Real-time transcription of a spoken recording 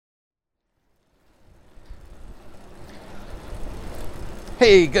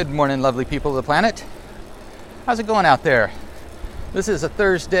Hey, good morning, lovely people of the planet. How's it going out there? This is a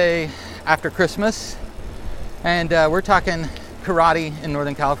Thursday after Christmas, and we're talking karate in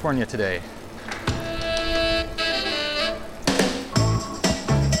Northern California today.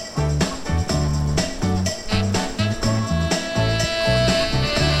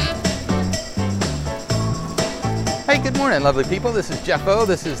 Hey, good morning, lovely people. This is Jeff O.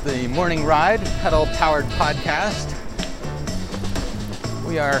 This is the Morning Ride, pedal-powered podcast.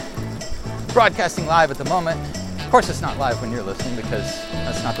 We are broadcasting live at the moment. Of course, it's not live when you're listening because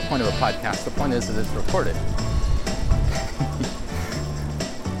that's not the point of a podcast. The point is that it's recorded.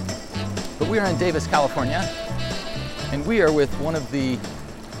 But we are in Davis, California, and we are with one of the,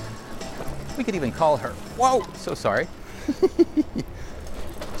 we could even call her, whoa, so sorry.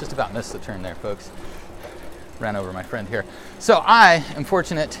 Just about missed the turn there, folks. Ran over my friend here. So I am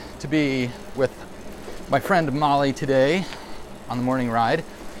fortunate to be with my friend Molly today on the Morning Ride,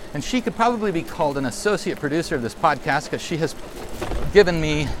 and she could probably be called an associate producer of this podcast because she has given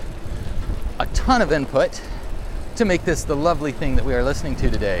me a ton of input to make this the lovely thing that we are listening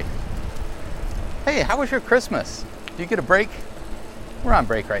to today. Hey, how was your Christmas? Did you get a break? We're on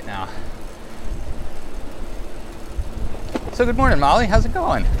break right now. So good morning, Molly. How's it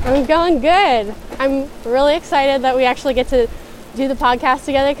going? I'm going good. I'm really excited that we actually get to do the podcast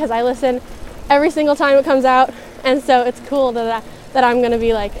together because I listen every single time it comes out. And so it's cool that I'm going to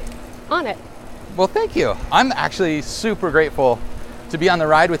be like on it. Well, thank you. I'm actually super grateful to be on the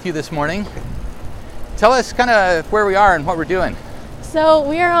ride with you this morning. Tell us kind of where we are and what we're doing. So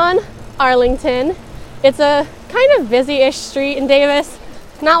we are on Arlington. It's a kind of busy-ish street in Davis.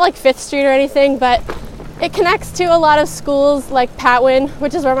 Not like 5th Street or anything, but it connects to a lot of schools like Patwin,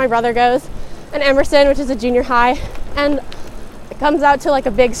 which is where my brother goes, and Emerson, which is a junior high. And it comes out to like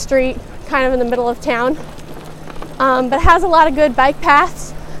a big street kind of in the middle of town. But it has a lot of good bike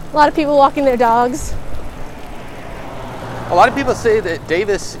paths, a lot of people walking their dogs. A lot of people say that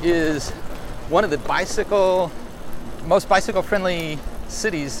Davis is one of the most bicycle-friendly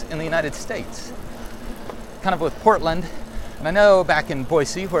cities in the United States. Kind of with Portland. And I know back in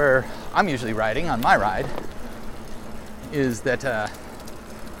Boise, where I'm usually riding on my ride, is that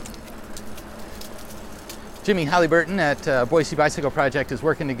Jimmy Halliburton at Boise Bicycle Project is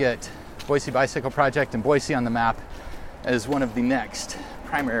working to get Boise Bicycle Project and Boise on the map as one of the next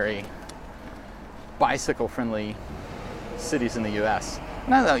primary bicycle-friendly cities in the U.S.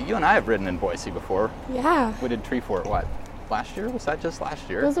 And I know you and I have ridden in Boise before. Yeah. We did Tree Fort, what, last year? Was that just last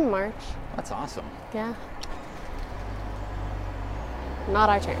year? It was in March. That's awesome. Yeah. Not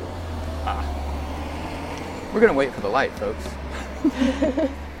our turn. We're going to wait for the light, folks.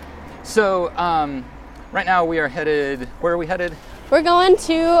 So, right now we are headed, where are we headed? We're going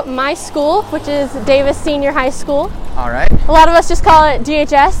to my school, which is Davis Senior High School. All right. A lot of us just call it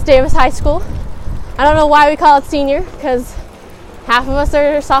DHS, Davis High School. I don't know why we call it senior, because half of us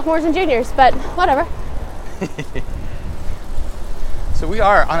are sophomores and juniors, but whatever. So we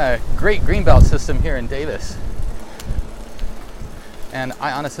are on a great greenbelt system here in Davis. And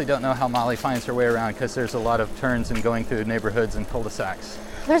I honestly don't know how Molly finds her way around because there's a lot of turns and going through neighborhoods and cul-de-sacs.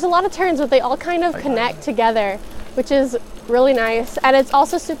 There's a lot of turns, but they all kind of connect together, which is really nice. And it's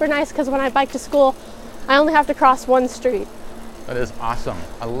also super nice because when I bike to school, I only have to cross one street. That is awesome.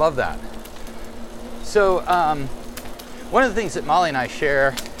 I love that. So one of the things that Molly and I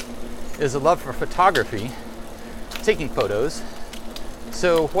share is a love for photography, taking photos.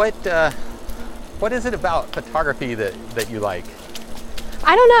 So what is it about photography that you like?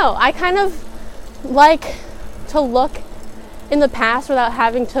 I don't know. I kind of like to look in the past without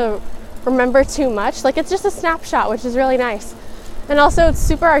having to remember too much. Like, it's just a snapshot, which is really nice. And also it's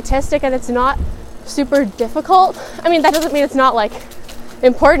super artistic and it's not super difficult. I mean, that doesn't mean it's not like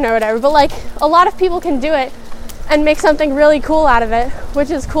important or whatever, but like a lot of people can do it and make something really cool out of it, which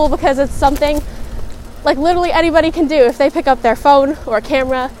is cool because it's something like literally anybody can do. If they pick up their phone or a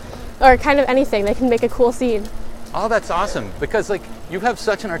camera or kind of anything, they can make a cool scene. Oh, that's awesome, because like you have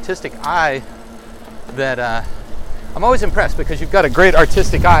such an artistic eye that I'm always impressed because you've got a great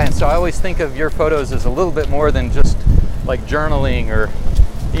artistic eye, and so I always think of your photos as a little bit more than just like journaling or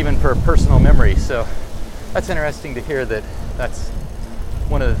even for personal memory. So that's interesting to hear that that's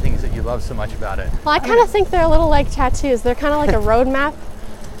one of the things that you love so much about it. Well, I kind of think they're a little like tattoos. They're kind of like a roadmap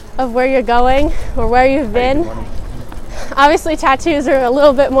of where you're going or where you've been. Obviously, tattoos are a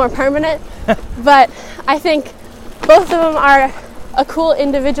little bit more permanent, but I think both of them are a cool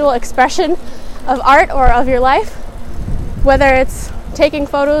individual expression of art or of your life, whether it's taking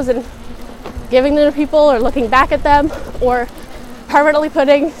photos and giving them to people or looking back at them or permanently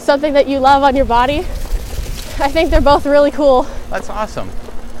putting something that you love on your body. I think they're both really cool. That's awesome.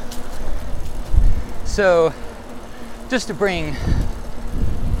 So, just to bring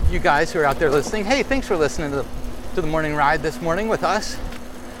you guys who are out there listening, hey, thanks for listening to the morning ride this morning with us.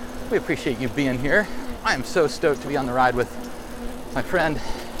 We appreciate you being here. I am so stoked to be on the ride with my friend.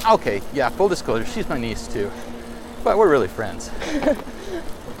 Okay, yeah, full disclosure, she's my niece too, but we're really friends.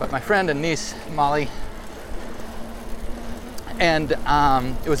 But my friend and niece, Molly. And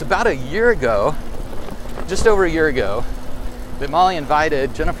it was about a year ago, just over a year ago, that Molly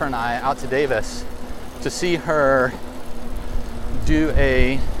invited Jennifer and I out to Davis to see her do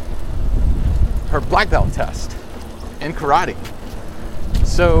her black belt test in karate.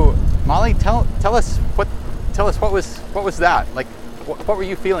 So Molly, tell us what was that like? What were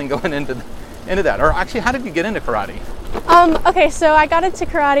you feeling going into that? Or actually, how did you get into karate? Okay, so I got into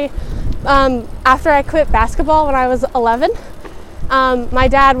karate after I quit basketball when I was 11. My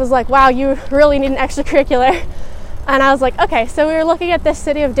dad was like, wow, you really need an extracurricular. And I was like, okay. So we were looking at this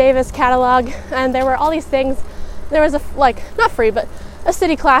City of Davis catalog, and there were all these things. There was not free, but a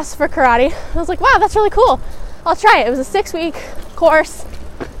city class for karate. I was like, wow, that's really cool. I'll try it. It was a 6-week course,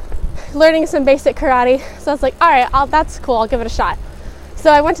 learning some basic karate. So I was like, all right, that's cool. I'll give it a shot.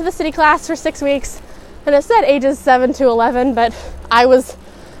 So I went to the city class for 6 weeks, and it said ages 7 to 11, but I was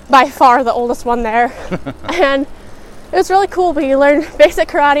by far the oldest one there. And it was really cool. We learned basic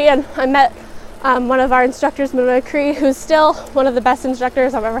karate, and I met one of our instructors, Muna Cree, who's still one of the best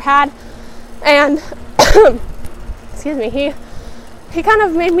instructors I've ever had. And excuse me, he kind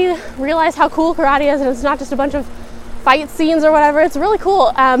of made me realize how cool karate is, and it's not just a bunch of fight scenes or whatever. It's really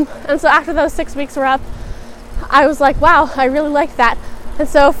cool. And so after those 6 weeks were up, I was like, wow, I really like that. And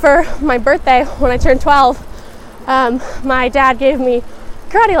so for my birthday, when I turned 12, my dad gave me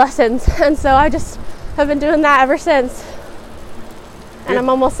karate lessons, and so I just have been doing that ever since. And I'm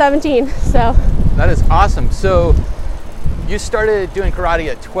almost 17, so. That is awesome. So you started doing karate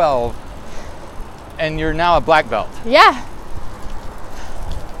at 12, and you're now a black belt. Yeah.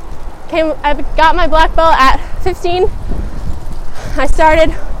 I got my black belt at 15.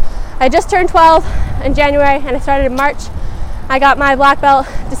 I just turned 12 in January, and I started in March. I got my black belt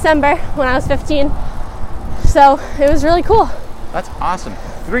December when I was 15. So it was really cool. That's awesome.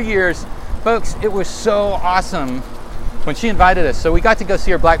 3 years. Folks, it was so awesome when she invited us. So we got to go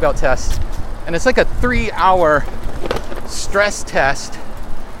see her black belt test, and it's like a 3-hour stress test.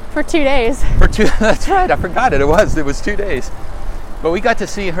 For 2 days. That's right, I forgot it. It was 2 days. But we got to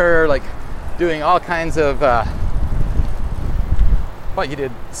see her like doing all kinds of, you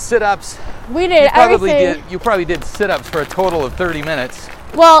did sit-ups. We did everything. You probably did sit-ups for a total of 30 minutes.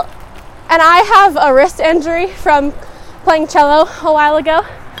 Well, and I have a wrist injury from playing cello a while ago.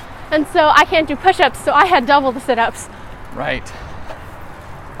 And so I can't do push-ups, so I had double the sit-ups. Right.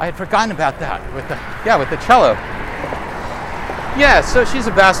 I had forgotten about that with the cello. Yeah, so she's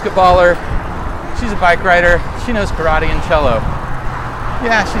a basketballer. She's a bike rider. She knows karate and cello.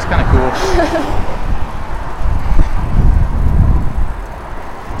 Yeah, she's kind of cool.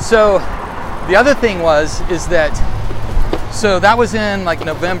 So the other thing is that that was in like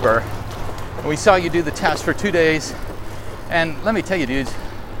November, and we saw you do the test for 2 days. And let me tell you, dudes,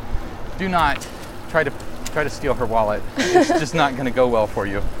 do not try to steal her wallet. It's just not going to go well for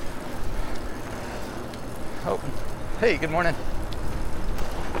you. Oh, hey, good morning.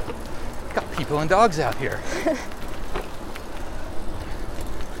 Got people and dogs out here.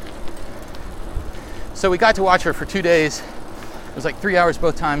 So we got to watch her for 2 days. It was like 3 hours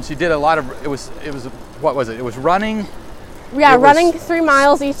both times. You did a lot of, what was it? It was running. Yeah, running 3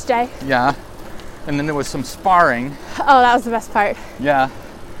 miles each day. Yeah. And then there was some sparring. Oh, that was the best part. Yeah.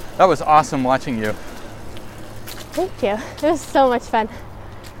 That was awesome watching you. Thank you. It was so much fun.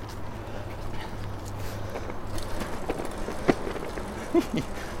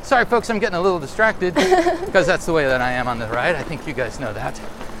 Sorry, folks, I'm getting a little distracted because that's the way that I am on the ride. I think you guys know that.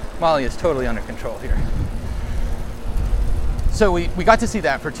 Molly is totally under control here. So we got to see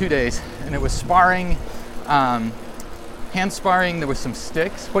that for 2 days, and it was sparring, hand sparring. There was some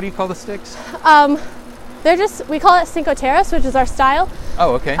sticks. What do you call the sticks? We call it Cinco Terras, which is our style.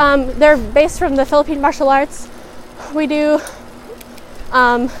 Oh, okay. They're based from the Philippine martial arts. We do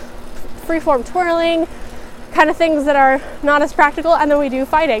freeform twirling, kind of things that are not as practical, and then we do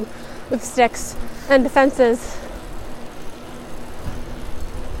fighting with sticks and defenses.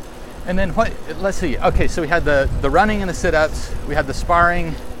 And then let's see. Okay, so we had the running and the sit-ups. We had the sparring,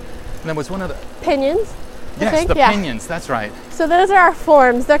 and then was one of the pinions. Yes, the pinions. That's right. So those are our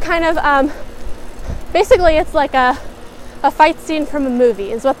forms. They're kind of basically it's like a fight scene from a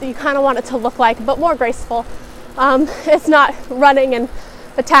movie is what you kind of want it to look like, but more graceful. It's not running and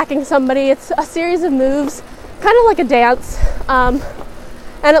attacking somebody. It's a series of moves kind of like a dance, and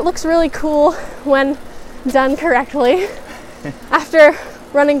it looks really cool when done correctly. After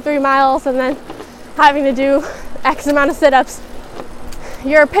running 3 miles and then having to do X amount of sit-ups,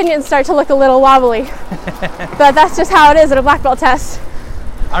 your opinions start to look a little wobbly. But that's just how it is at a black belt test.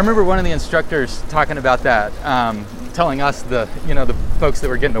 I remember one of the instructors talking about that, telling us the folks that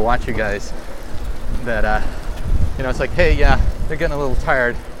were getting to watch you guys that it's like, hey, yeah, they're getting a little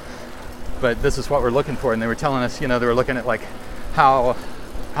tired, but this is what we're looking for. And they were telling us, they were looking at like how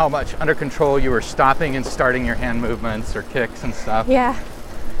much under control you were stopping and starting your hand movements or kicks and stuff. Yeah.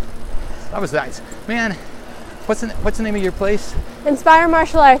 That was nice. Man, what's the name of your place? Inspire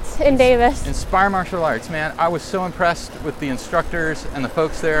Martial Arts in Davis. Inspire Martial Arts, man. I was so impressed with the instructors and the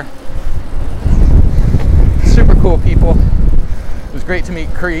folks there. Super cool people. It was great to meet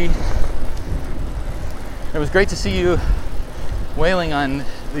Cree. It was great to see you wailing on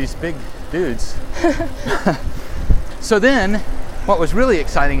these big dudes. So then, what was really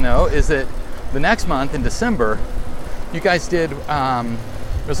exciting though is that the next month in December, you guys did,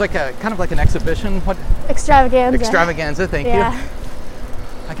 it was like a kind of like an exhibition. What? Extravaganza. Extravaganza, thank you. Yeah.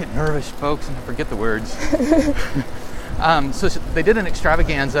 I get nervous, folks, and I forget the words. So they did an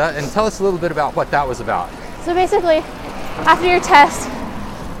extravaganza, and tell us a little bit about what that was about. So basically, after your test,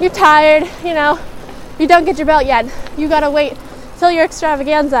 you're tired, you don't get your belt yet. You gotta wait till your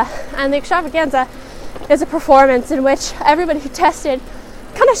extravaganza. And the extravaganza is a performance in which everybody who tested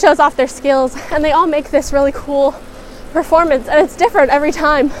kind of shows off their skills, and they all make this really cool performance, and it's different every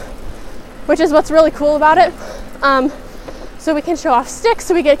time, which is what's really cool about it. So we can show off sticks,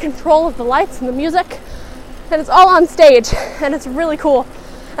 so we get control of the lights and the music, and it's all on stage, and it's really cool.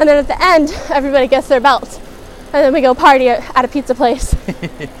 And then at the end, everybody gets their belts, and then we go party at a pizza place.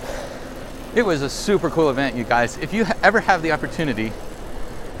 It was a super cool event, you guys. If you ever have the opportunity,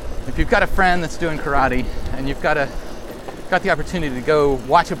 if you've got a friend that's doing karate and you've got the opportunity to go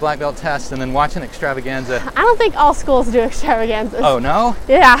watch a black belt test and then watch an extravaganza. I don't think all schools do extravaganzas. Oh, no?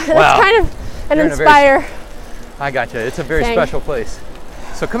 Yeah, well, it's kind of an Inspire. I gotcha. It's a very special place.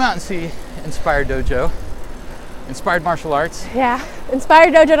 So come out and see Inspired Dojo, Inspired Martial Arts. Yeah,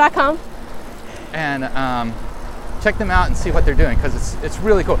 inspireddojo.com. And check them out and see what they're doing, because it's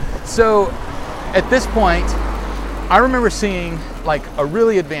really cool. So at this point, I remember seeing like a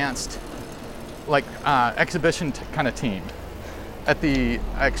really advanced exhibition kind of team at the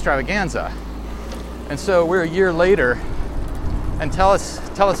extravaganza. And so we're a year later, and tell us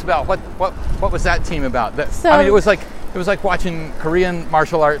about what was that team about? It was like watching Korean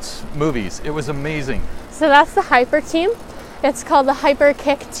martial arts movies. It was amazing. So that's the Hyper team. It's called the Hyper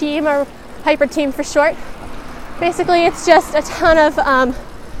Kick team, or Hyper team for short. Basically, it's just a ton of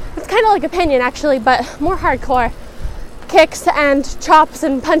it's kind of like a pinion actually, but more hardcore kicks and chops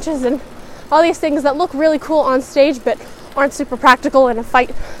and punches and all these things that look really cool on stage but aren't super practical in a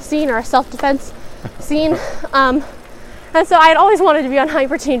fight scene or a self-defense scene. And so I had always wanted to be on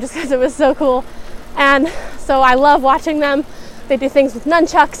Hyper Team just because it was so cool. And so I love watching them. They do things with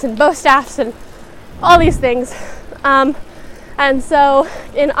nunchucks and bow staffs and all these things. And so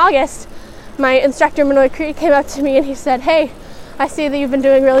in August, my instructor, Manoy Cree, came up to me and he said, "Hey, I see that you've been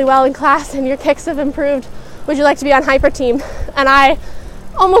doing really well in class and your kicks have improved. Would you like to be on Hyper Team?" And I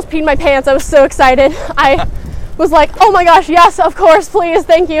almost peed my pants. I was so excited. I was like, "Oh my gosh, yes, of course, please,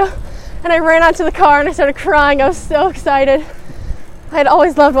 thank you." And I ran out to the car and I started crying. I was so excited. I had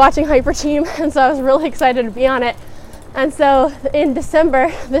always loved watching Hyper Team, and so I was really excited to be on it. And so in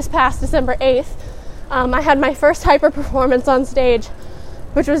December, this past December 8th, I had my first Hyper performance on stage,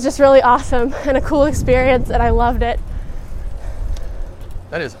 which was just really awesome and a cool experience, and I loved it.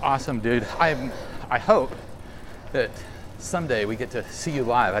 That is awesome, dude. I hope that someday we get to see you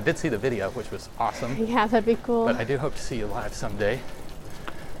live. I did see the video, which was awesome. Yeah, that'd be cool. But I do hope to see you live someday.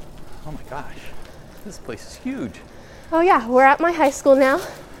 Oh my gosh, this place is huge. Oh yeah, we're at my high school now.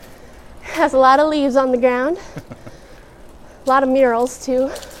 It has a lot of leaves on the ground. A lot of murals too.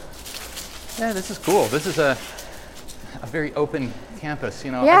 Yeah, this is cool. This is a very open campus.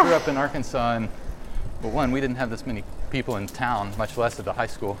 Yeah. I grew up in Arkansas, and well, we didn't have this many people in town, much less at the high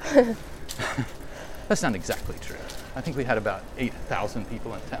school. That's not exactly true. I think we had about 8,000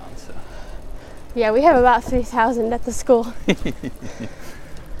 people in town. So. Yeah, we have about 3,000 at the school.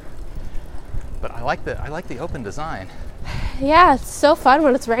 But I like the open design. Yeah, it's so fun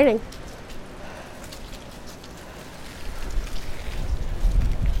when it's raining.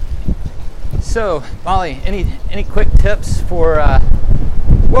 So, Molly, any quick tips for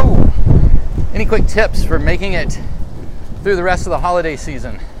any quick tips for making it through the rest of the holiday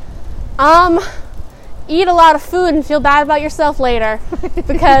season? Eat a lot of food and feel bad about yourself later,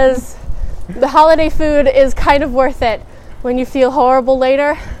 because The holiday food is kind of worth it when you feel horrible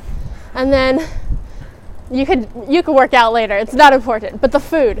later, and then you could work out later. It's not important, but the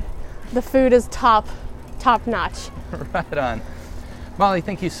food is top notch. Right on. Molly,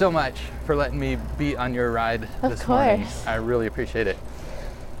 thank you so much for letting me be on your ride this morning. I really appreciate it.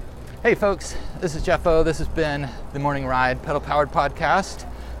 Hey folks, this is Jeff O. This has been the Morning Ride Pedal Powered Podcast.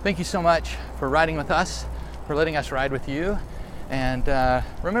 Thank you so much for riding with us, for letting us ride with you. And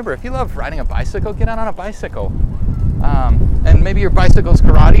remember, if you love riding a bicycle, get out on a bicycle. And maybe your bicycle's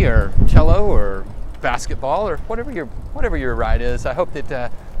karate or cello or basketball or whatever your ride is. I hope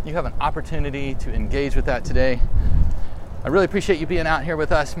that you have an opportunity to engage with that today. I really appreciate you being out here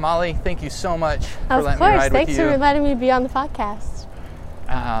with us. Molly, thank you so much for letting me ride with you. Of course, thanks for letting me be on the podcast.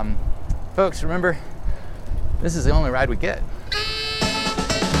 Folks, remember, this is the only ride we get.